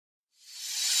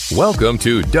Welcome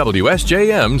to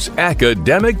WSJM's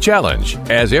Academic Challenge,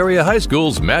 as area high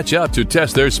schools match up to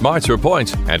test their smarts for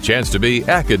points and chance to be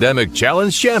Academic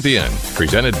Challenge champion.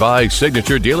 Presented by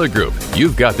Signature Dealer Group.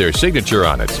 You've got their signature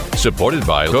on it. Supported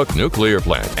by Cook Nuclear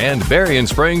Plant and Berrien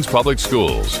Springs Public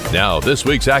Schools. Now, this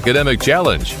week's Academic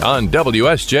Challenge on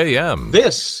WSJM.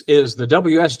 This is the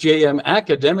WSJM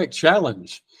Academic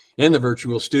Challenge. In the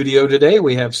virtual studio today,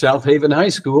 we have South Haven High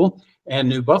School and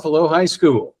New Buffalo High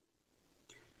School.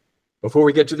 Before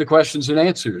we get to the questions and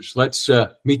answers, let's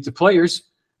meet the players.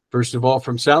 First of all,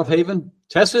 from South Haven,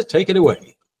 Tessa, take it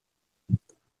away.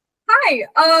 Hi.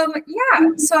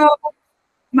 So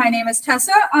my name is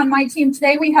Tessa. On my team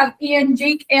today, we have Ian,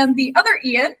 Jake, and the other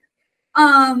Ian.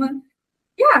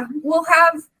 We'll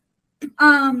have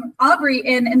Aubrey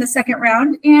in the second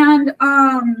round. And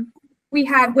we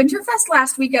had Winterfest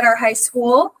last week at our high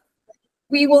school.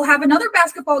 We will have another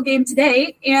basketball game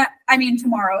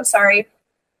tomorrow, sorry.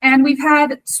 And we've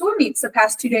had swim meets the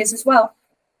past 2 days as well,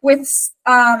 with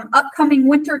upcoming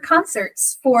winter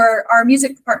concerts for our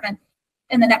music department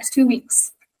in the next 2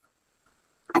 weeks.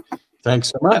 Thanks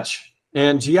so much.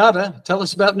 And Giada, tell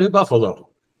us about New Buffalo.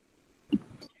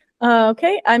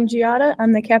 Okay, I'm Giada.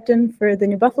 I'm the captain for the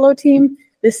New Buffalo team.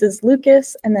 This is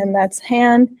Lucas, and then that's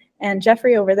Han and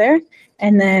Jeffrey over there,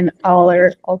 and then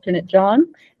our alternate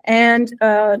John. And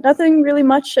nothing really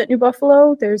much at New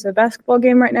Buffalo. There's a basketball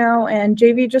game right now, and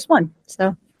JV just won.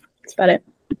 So that's about it.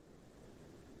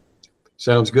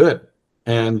 Sounds good.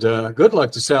 And good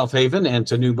luck to South Haven and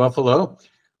to New Buffalo.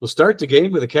 We'll start the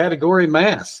game with a category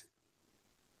math.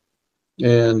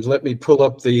 And let me pull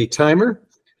up the timer.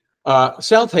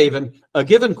 South Haven, a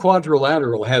given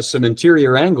quadrilateral has some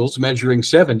interior angles measuring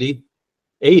 70,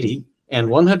 80, and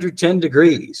 110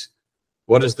 degrees.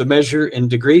 What is the measure in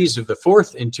degrees of the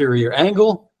fourth interior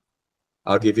angle?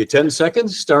 I'll give you 10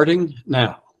 seconds starting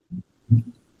now.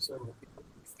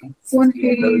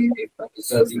 180.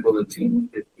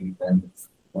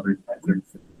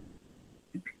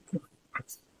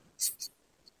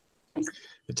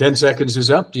 The 10 seconds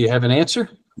is up. Do you have an answer?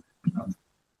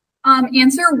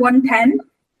 Answer 110.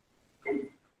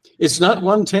 It's not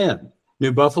 110.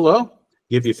 New Buffalo,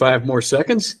 give you 5 more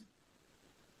seconds.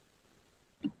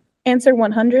 Answer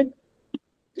 100.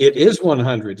 It is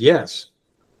 100, yes.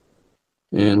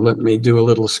 And let me do a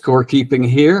little scorekeeping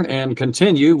here and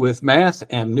continue with math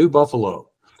and New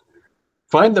Buffalo.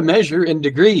 Find the measure in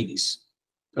degrees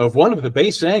of one of the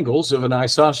base angles of an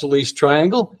isosceles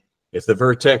triangle if the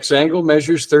vertex angle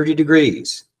measures 30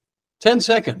 degrees. 10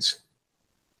 seconds.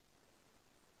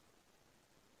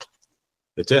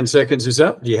 The 10 seconds is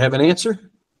up. Do you have an answer?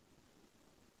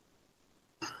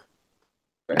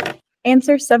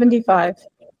 Answer 75.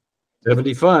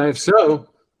 75. So,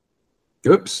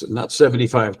 not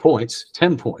 75 points,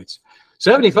 10 points.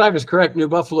 75 is correct. New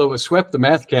Buffalo has swept the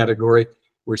math category.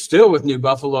 We're still with New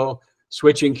Buffalo,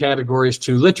 switching categories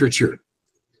to literature.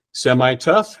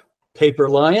 Semi-Tough, Paper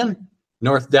Lion,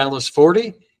 North Dallas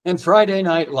 40, and Friday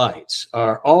Night Lights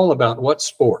are all about what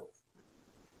sport?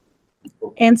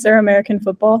 Answer American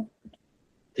football.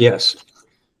 Yes.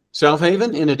 South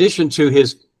Haven, in addition to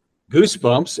his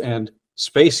Goosebumps and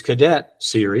Space Cadet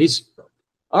series,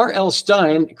 R.L.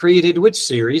 Stein created which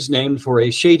series named for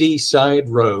a shady side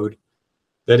road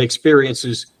that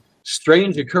experiences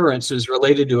strange occurrences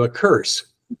related to a curse?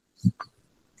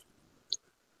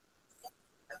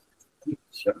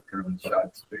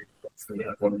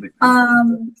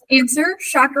 Answer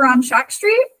Shocker on Shock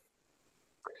Street.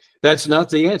 That's not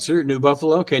the answer. New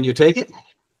Buffalo, can you take it?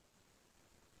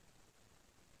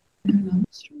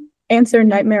 Answer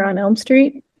Nightmare on Elm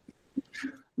Street.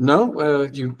 No,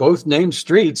 you both named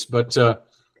streets, but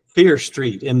Fear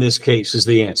Street in this case is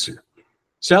the answer.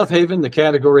 South Haven, the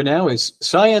category now is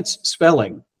science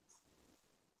spelling.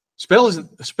 Spell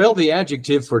the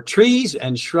adjective for trees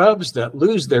and shrubs that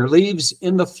lose their leaves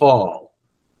in the fall.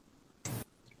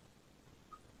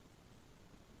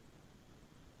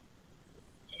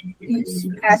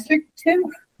 Adjective.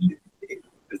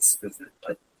 It's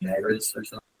like average or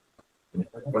something.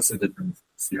 What's the difference?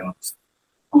 Yeah.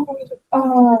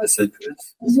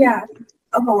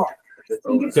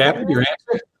 Captain, your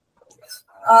answer?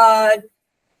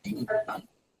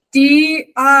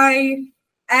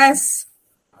 DISDIUOUS.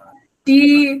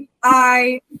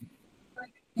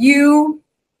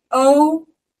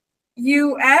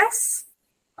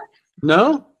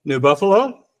 No? New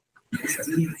Buffalo?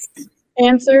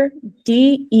 Answer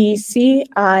DECIDUOUS.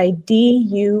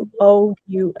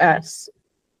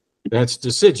 That's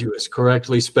deciduous,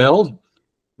 correctly spelled.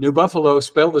 New Buffalo,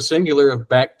 spell the singular of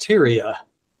bacteria.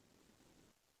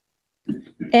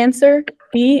 Answer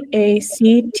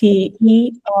Bacterium.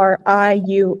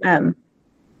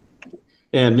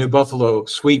 And New Buffalo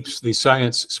sweeps the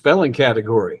science spelling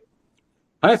category.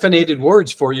 Hyphenated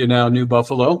words for you now, New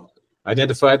Buffalo.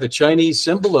 Identify the Chinese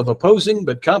symbol of opposing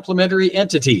but complementary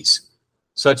entities,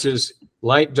 such as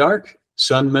light dark,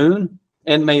 sun moon,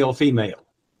 and male female.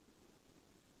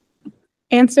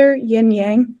 Answer yin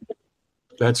yang.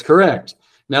 That's correct.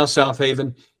 Now, South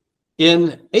Haven. In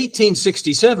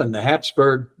 1867, the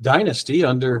Habsburg dynasty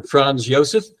under Franz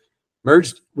Josef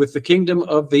merged with the kingdom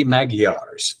of the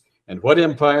Magyars. And what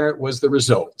empire was the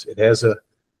result? It has a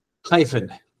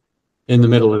hyphen in the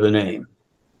middle of the name.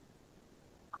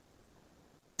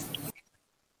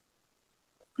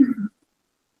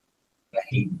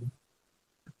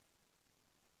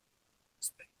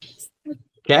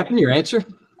 Captain, your answer?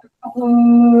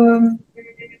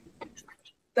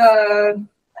 The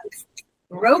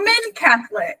Roman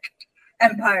Catholic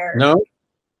Empire. No.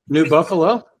 New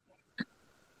Buffalo?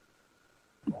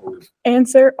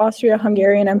 Answer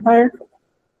Austria-Hungarian Empire.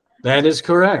 That is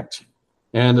correct.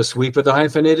 And a sweep of the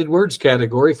hyphenated words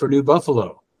category for New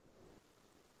Buffalo.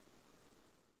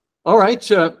 All right,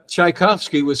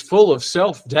 Tchaikovsky was full of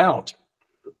self-doubt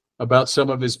about some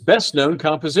of his best-known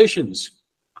compositions.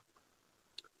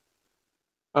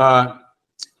 And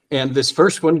this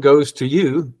first one goes to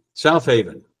you, South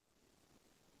Haven.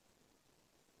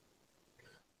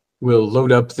 We'll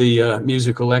load up the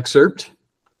musical excerpt.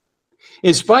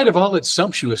 In spite of all its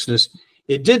sumptuousness,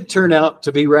 it did turn out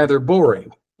to be rather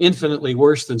boring, infinitely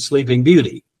worse than Sleeping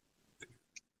Beauty.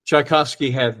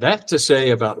 Tchaikovsky had that to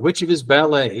say about which of his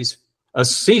ballets, a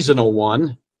seasonal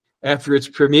one, after its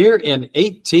premiere in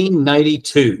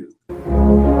 1892.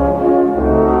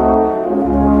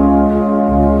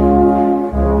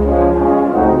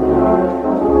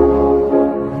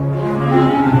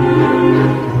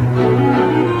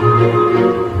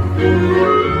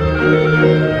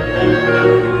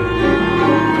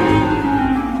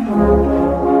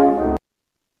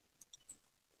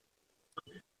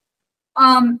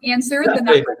 Answer the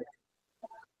Nutcracker.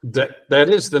 That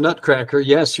is the Nutcracker.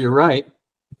 Yes, you're right.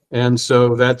 And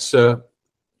so that's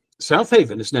South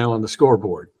Haven is now on the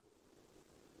scoreboard.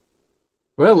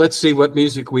 Well, let's see what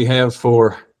music we have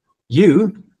for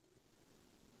you.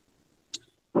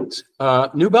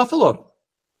 New Buffalo.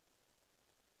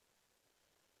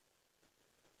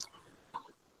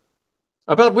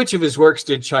 About which of his works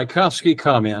did Tchaikovsky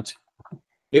comment,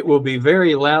 "It will be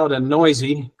very loud and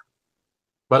noisy,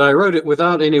 but I wrote it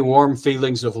without any warm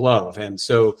feelings of love, and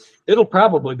so it'll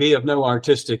probably be of no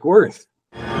artistic worth"?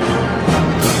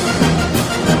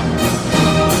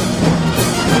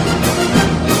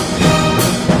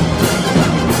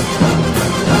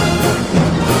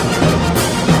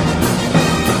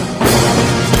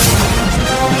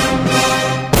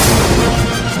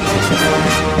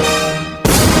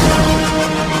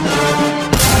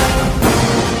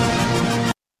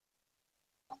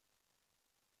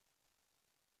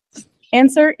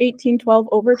 Answer 1812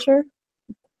 Overture.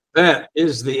 That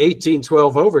is the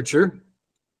 1812 Overture.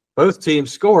 Both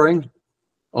teams scoring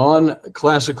on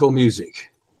classical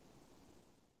music.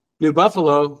 New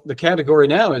Buffalo, the category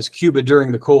now is Cuba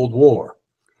during the Cold War.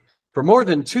 For more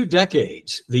than 2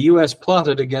 decades, the U.S.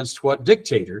 plotted against what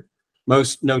dictator,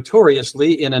 most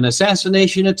notoriously in an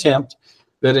assassination attempt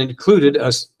that included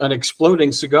an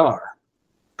exploding cigar?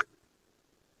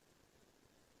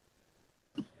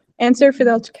 Answer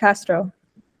Fidel Castro.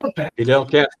 Fidel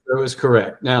Castro is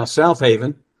correct. Now, South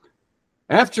Haven.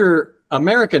 After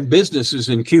American businesses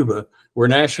in Cuba were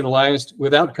nationalized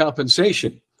without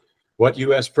compensation, what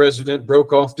U.S. president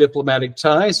broke off diplomatic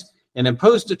ties and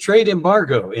imposed a trade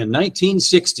embargo in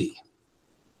 1960?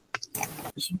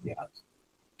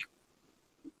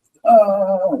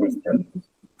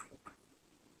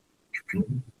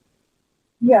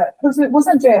 Yeah, because it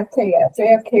wasn't JFK yet.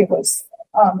 JFK was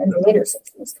in the later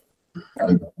 60s.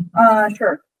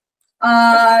 Sure.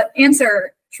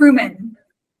 Answer Truman.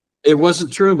 It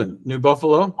wasn't Truman. New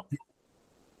Buffalo?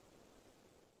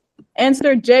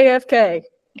 Answer JFK.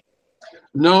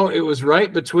 No, it was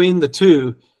right between the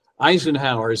two.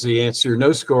 Eisenhower is the answer.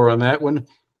 No score on that one.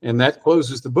 And that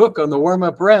closes the book on the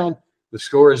warm-up round. The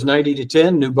score is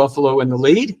 90-10. New Buffalo in the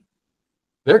lead.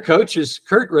 Their coach is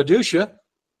Kurt Radusha.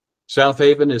 South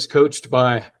Haven is coached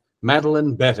by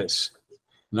Madeline Bettis.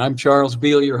 And I'm Charles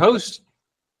Beal, your host.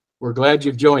 We're glad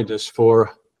you've joined us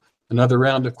for another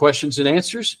round of questions and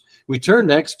answers. We turn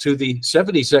next to the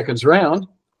 70 seconds round.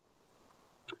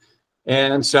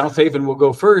 And South Haven will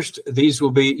go first. These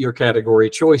will be your category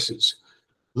choices: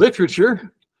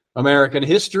 literature, American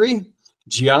history,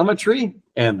 geometry,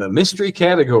 and the mystery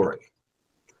category.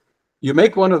 You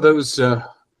make one of those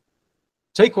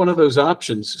Take one of those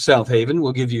options, South Haven.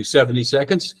 We'll give you 70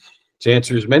 seconds to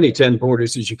answer as many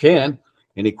 10-pointers as you can.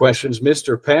 Any questions missed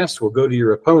or passed will go to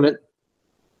your opponent.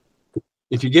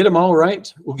 If you get them all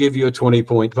right, we'll give you a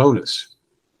 20-point bonus.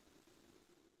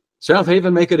 South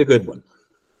Haven, make it a good one.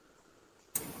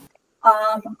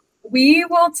 We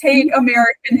will take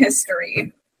American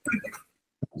history.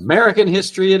 American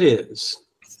history it is.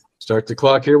 Start the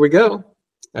clock. Here we go.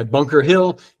 At Bunker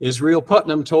Hill, Israel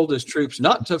Putnam told his troops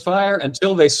not to fire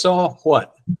until they saw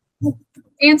what?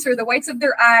 Answer, the whites of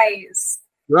their eyes.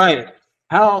 Right.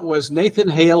 How was Nathan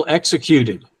Hale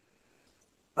executed?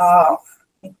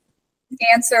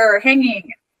 Answer,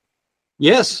 hanging.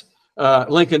 Yes.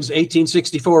 Lincoln's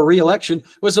 1864 re-election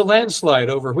was a landslide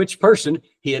over which person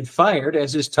he had fired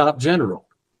as his top general.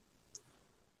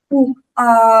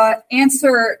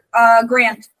 Answer,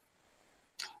 Grant.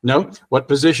 No. What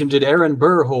position did Aaron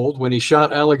Burr hold when he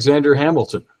shot Alexander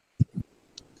Hamilton?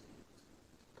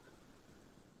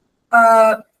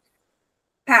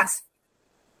 Pass.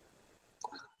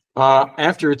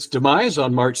 After its demise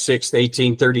on March 6,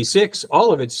 1836,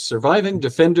 all of its surviving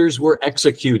defenders were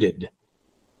executed.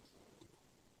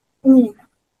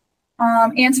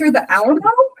 Answer, the Alamo?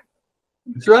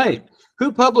 That's right.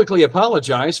 Who publicly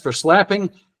apologized for slapping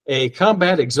a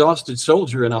combat-exhausted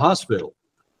soldier in a hospital?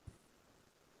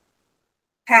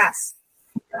 Pass.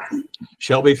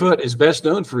 Shelby Foote is best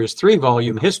known for his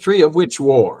 3-volume history of which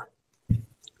war?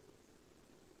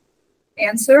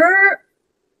 Answer,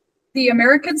 the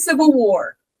American Civil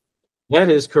War. That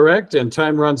is correct, and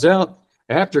time runs out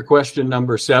after question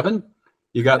number 7.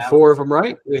 You got 4 of them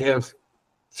right. We have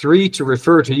 3 to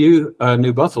refer to you,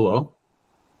 New Buffalo.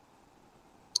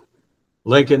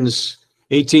 Lincoln's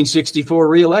 1864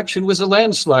 re-election was a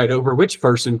landslide over which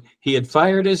person he had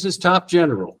fired as his top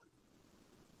general.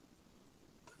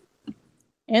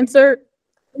 Answer,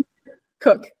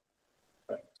 Cook.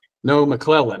 No,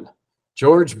 McClellan.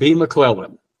 George B.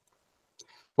 McClellan.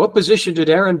 What position did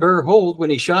Aaron Burr hold when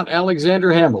he shot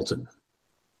Alexander Hamilton?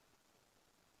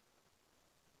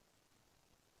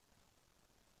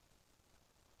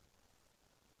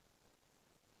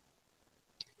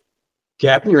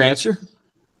 Captain, your answer?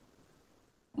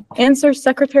 Answer,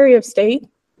 Secretary of State.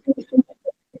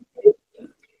 It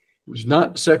was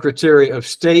not Secretary of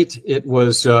State. It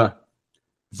was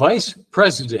Vice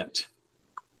President.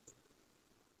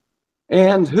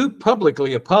 And who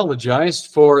publicly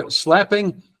apologized for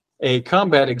slapping a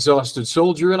combat-exhausted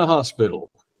soldier in a hospital?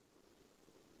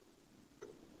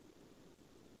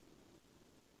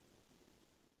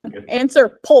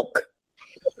 Answer, Polk.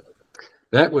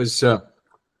 That was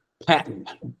Patton,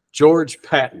 George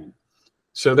Patton.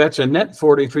 So that's a net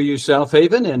 40 for you, South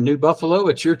Haven, and New Buffalo,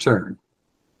 it's your turn.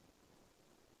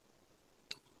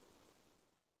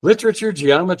 Literature,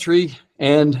 geometry,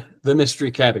 and the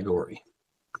mystery category.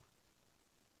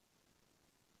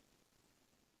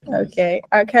 Okay,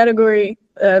 our category,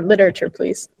 literature,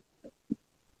 please.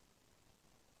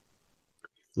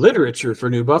 Literature for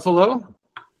New Buffalo.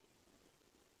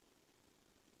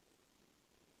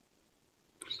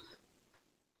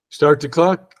 Start the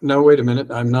clock. No, wait a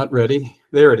minute. I'm not ready.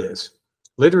 There it is.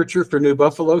 Literature for New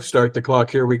Buffalo. Start the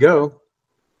clock. Here we go.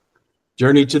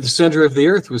 Journey to the Center of the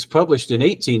Earth was published in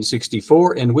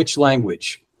 1864 in which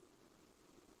language?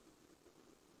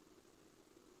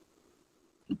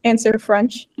 Answer,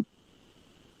 French.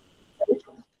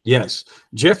 Yes.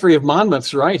 Geoffrey of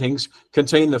Monmouth's writings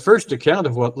contain the first account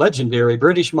of what legendary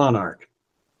British monarch?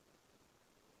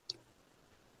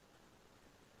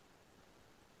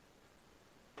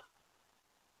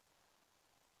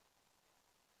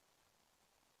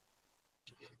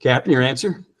 Captain, your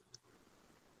answer?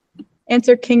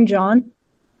 Answer, King John.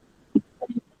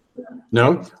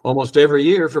 No. Almost every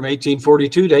year from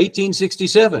 1842 to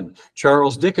 1867,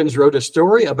 Charles Dickens wrote a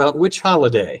story about which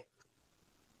holiday?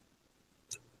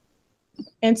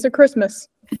 Answer, Christmas.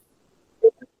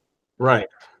 Right.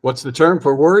 What's the term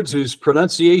for words whose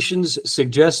pronunciations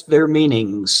suggest their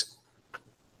meanings?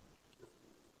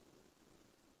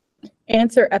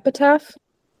 Answer, epitaph.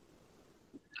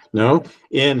 No.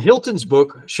 In Hilton's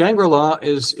book, Shangri-La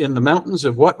is in the mountains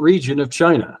of what region of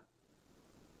China?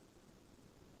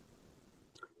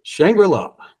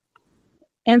 Shangri-La.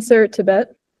 Answer,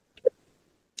 Tibet.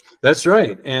 That's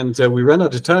right. And we run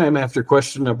out of time after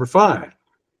question number 5.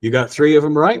 You got 3 of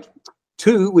them right.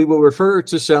 2, we will refer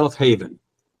to South Haven.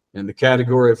 In the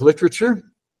category of literature,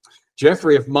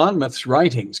 Geoffrey of Monmouth's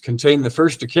writings contain the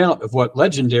first account of what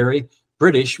legendary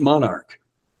British monarch?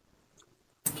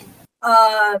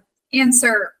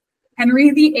 Answer,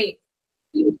 Henry VIII.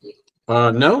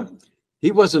 No,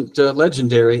 he wasn't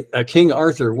legendary. King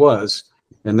Arthur was,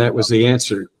 and that was the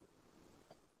answer.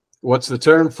 What's the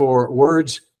term for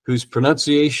words whose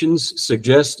pronunciations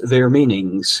suggest their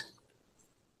meanings?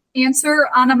 Answer,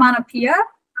 onomatopoeia.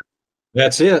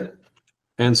 That's it.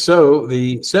 And so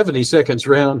the 70 seconds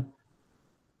round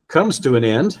comes to an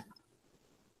end.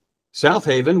 South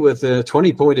Haven with a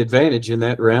 20-point advantage in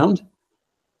that round.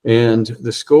 And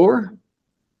the score,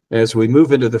 as we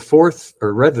move into the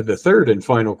third and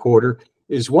final quarter,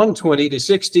 is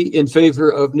 120-60 in favor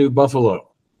of New Buffalo.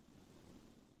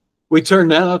 We turn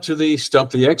now to the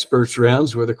Stump the Experts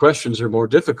rounds, where the questions are more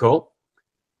difficult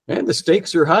and the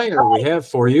stakes are higher. We have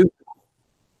for you.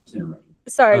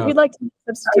 Sorry, we'd like to make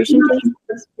a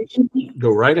substitution, please.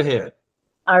 Go right ahead.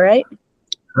 All right.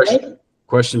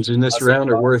 Questions in this round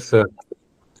are worth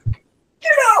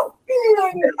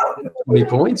 20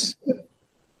 points.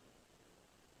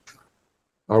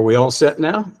 Are we all set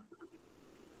now?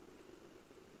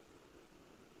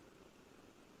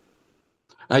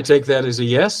 I take that as a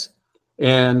yes.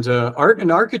 And art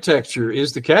and architecture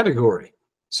is the category.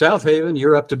 South Haven,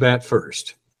 you're up to bat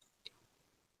first.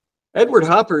 Edward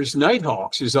Hopper's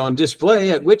Nighthawks is on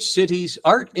display at which city's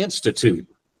Art Institute?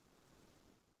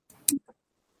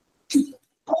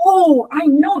 Oh, I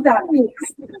know that.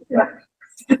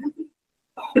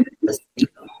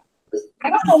 I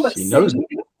don't know what She knows it.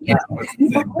 Yeah.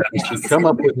 She'd come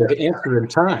up with an answer in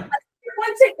time.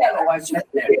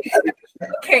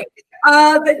 Okay.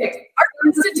 The Art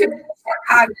Institute.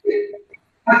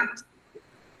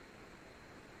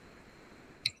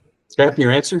 Captain,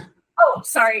 your answer? Oh,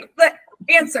 sorry. The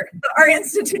answer. The Art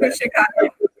Institute of Chicago.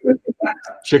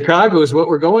 Chicago is what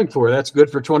we're going for. That's good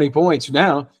for 20 points.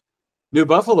 Now, New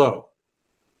Buffalo.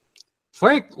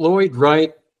 Frank Lloyd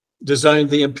Wright designed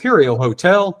the Imperial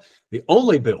Hotel, the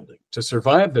only building to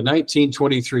survive the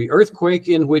 1923 earthquake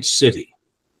in which city?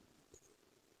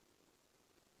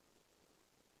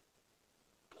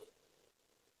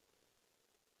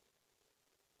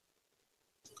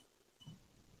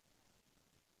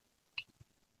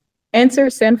 Answer,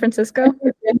 San Francisco.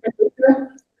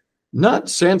 Not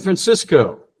San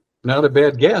Francisco. Not a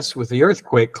bad guess with the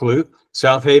earthquake clue.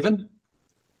 South Haven.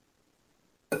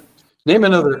 Name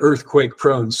another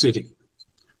earthquake-prone city.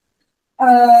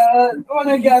 I want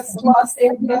to guess Los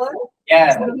Angeles.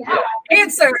 Yeah.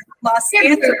 Answer, Los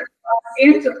Angeles.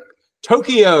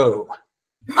 Tokyo.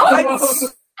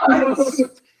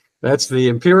 That's the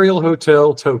Imperial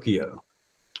Hotel, Tokyo.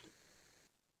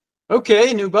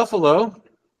 Okay, New Buffalo.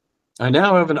 I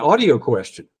now have an audio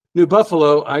question. New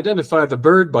Buffalo, identify the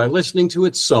bird by listening to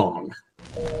its song.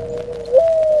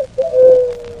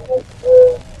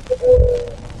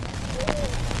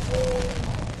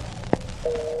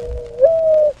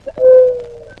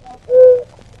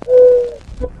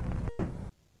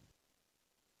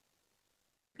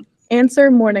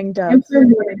 Answer, mourning dove.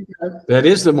 That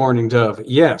is the mourning dove.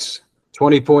 Yes.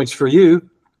 20 points for you.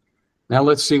 Now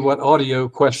let's see what audio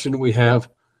question we have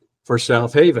for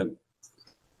South Haven.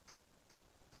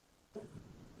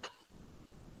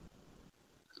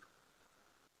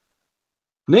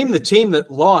 Name the team that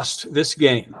lost this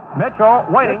game. Mitchell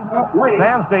waiting.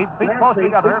 Stands deep. Feet close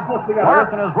together.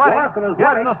 Larson is ready.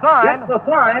 Getting the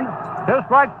sign. Two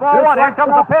strikes, ball one. Here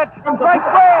comes the pitch. Strike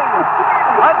three.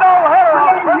 A no-hitter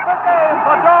on perfect game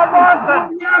for John Larson.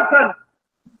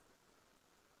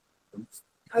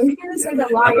 I was going to say the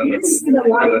Lions.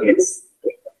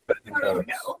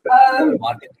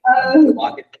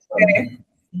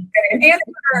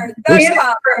 Answer,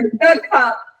 the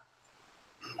Cup.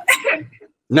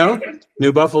 No?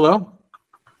 New Buffalo?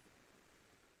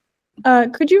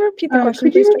 Could you repeat the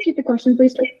question,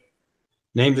 please?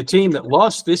 Name the team that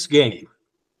lost this game.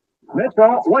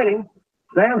 Mitchell waiting.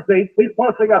 Stands deep. Feet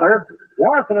close together.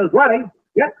 Larson is ready.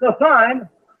 Gets the sign.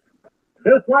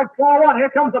 Two strikes, ball one. Here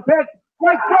comes the pitch.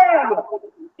 Strike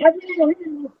three.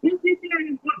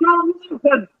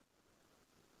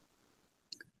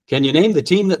 Can you name the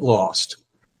team that lost?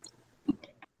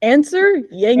 Answer,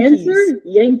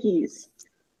 Yankees.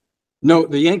 No,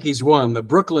 the Yankees won. The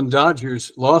Brooklyn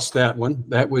Dodgers lost that one.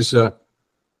 That was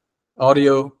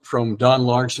audio from Don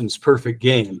Larson's perfect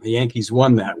game. The Yankees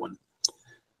won that one.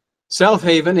 South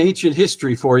Haven, ancient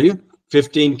history for you.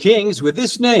 15 kings with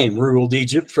this name ruled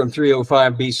Egypt from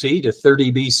 305 BC to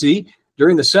 30 BC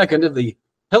during the second of the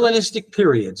Hellenistic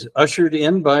periods, ushered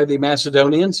in by the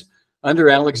Macedonians under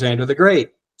Alexander the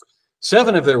Great.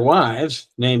 7 of their wives,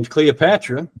 named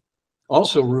Cleopatra,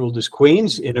 also ruled as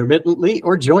queens intermittently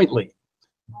or jointly.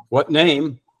 What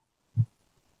name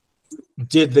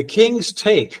did the kings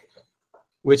take,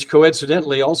 which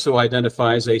coincidentally also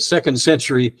identifies a 2nd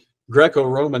century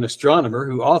Greco-Roman astronomer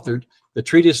who authored the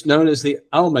treatise known as the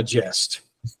Almagest?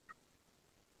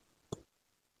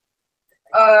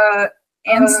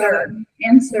 Answer.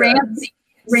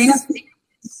 Ramsey.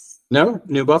 No,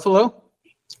 New Buffalo.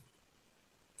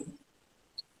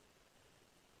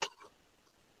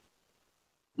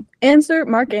 Answer,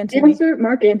 Mark Antony.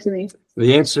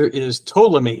 The answer is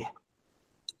Ptolemy.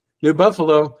 New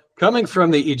Buffalo, coming from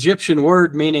the Egyptian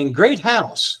word meaning great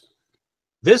house.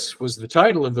 This was the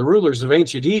title of the rulers of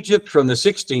ancient Egypt from the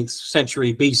 16th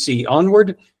century BC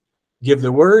onward. Give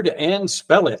the word and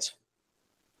spell it.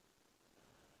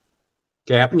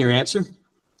 Captain, your answer?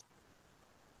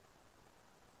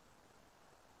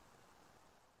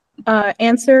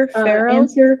 Answer,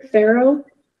 Pharaoh.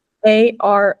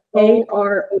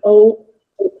 A-R-O.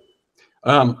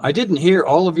 I didn't hear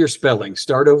all of your spelling.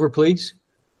 Start over, please.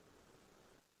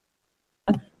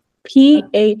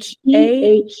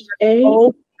 P-H-A-O-H.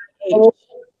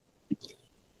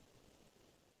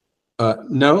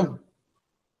 No.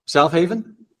 South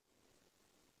Haven?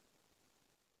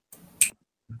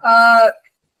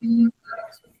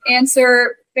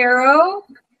 Answer Pharaoh.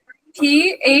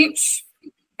 P-H-A-R-O-A-H.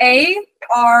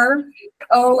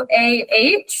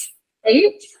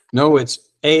 No, it's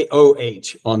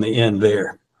A-O-H on the end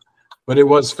there. But it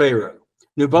was Pharaoh.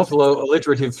 New Buffalo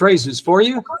alliterative phrases for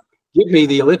you. Give me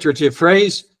the alliterative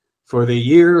phrase for the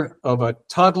year of a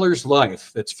toddler's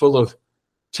life that's full of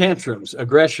tantrums,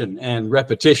 aggression, and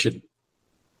repetition.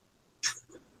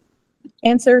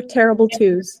 Answer, terrible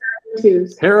twos.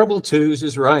 Terrible twos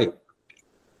is right.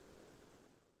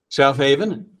 South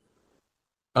Haven,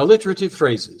 alliterative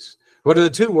phrases. What are the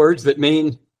two words that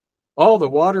mean all the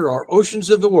water or oceans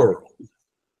of the world,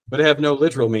 but have no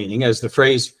literal meaning, as the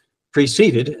phrase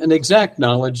preceded an exact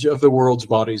knowledge of the world's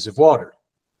bodies of water?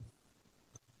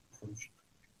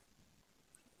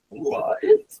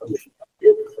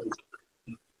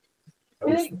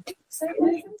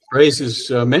 Phrases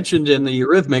mentioned in the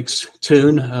Eurythmics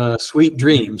tune, Sweet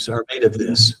Dreams, are made of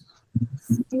this.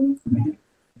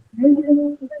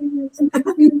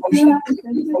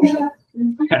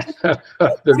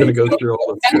 They're going to go through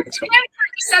all of this.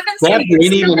 We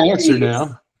need an answer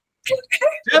now.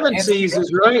 Seven Seas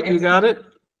is right. You got it.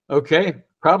 Okay.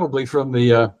 Probably from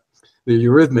the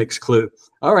Eurythmics clue.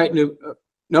 All right.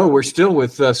 No, we're still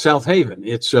with South Haven.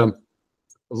 It's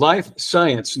life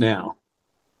science now.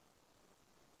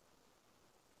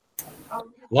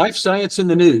 Life science in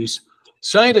the news.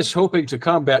 Scientists hoping to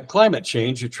combat climate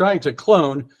change are trying to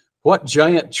clone what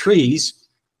giant trees,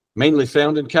 mainly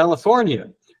found in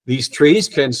California. These trees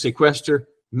can sequester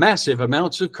massive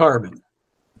amounts of carbon.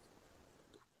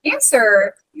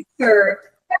 Answer.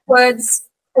 Redwoods.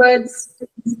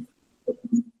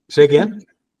 Say again?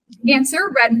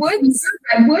 Answer, redwoods.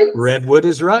 Redwood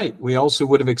is right. We also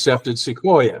would have accepted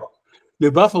sequoia.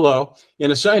 New Buffalo,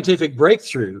 in a scientific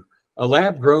breakthrough, a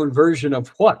lab-grown version of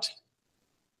what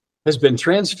has been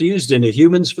transfused into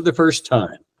humans for the first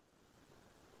time?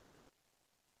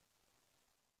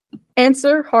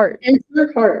 Answer, heart.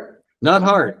 Not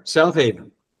heart. South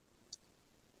Haven.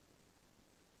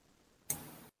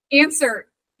 Answer.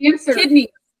 Kidney.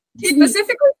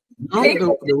 Specifically.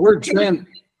 No,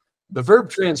 the verb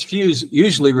transfuse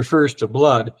usually refers to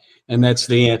blood, and that's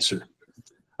the answer.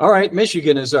 All right,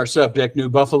 Michigan is our subject, New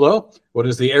Buffalo. What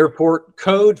is the airport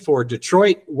code for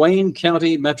Detroit Wayne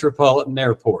County Metropolitan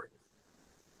Airport?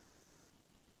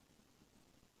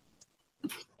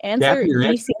 Answer,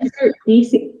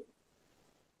 DC.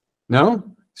 No?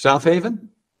 South Haven?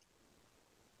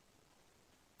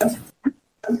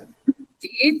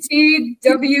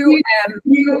 DTWM.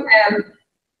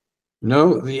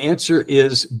 No, the answer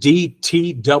is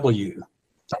DTW.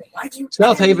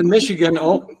 South Haven, Michigan.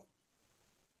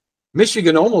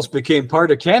 Michigan almost became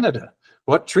part of Canada.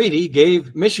 What treaty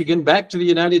gave Michigan back to the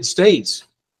United States?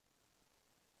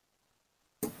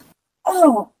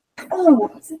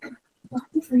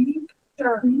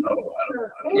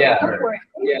 Yeah.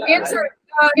 Answer.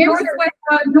 Northwest.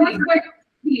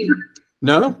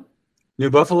 No? New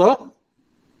Buffalo?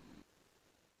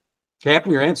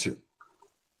 Captain, your answer.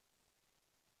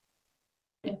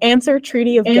 Answer,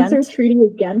 Treaty of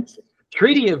Ghent.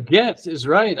 Treaty of Ghent is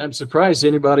right. I'm surprised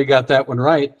anybody got that one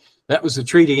right. That was the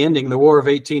treaty ending the War of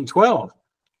 1812.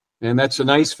 And that's a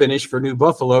nice finish for New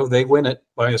Buffalo. They win it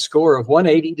by a score of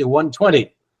 180 to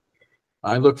 120.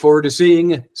 I look forward to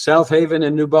seeing South Haven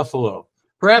and New Buffalo,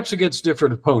 perhaps against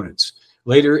different opponents,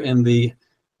 later in the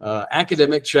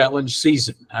Academic Challenge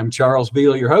season. I'm Charles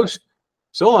Beal, your host.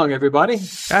 So long, everybody.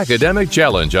 Academic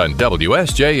Challenge on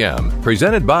WSJM,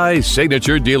 presented by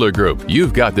Signature Dealer Group.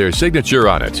 You've got their signature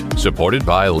on it. Supported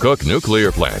by Cook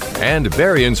Nuclear Plant and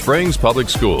Berrien Springs Public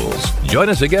Schools. Join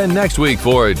us again next week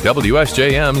for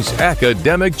WSJM's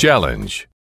Academic Challenge.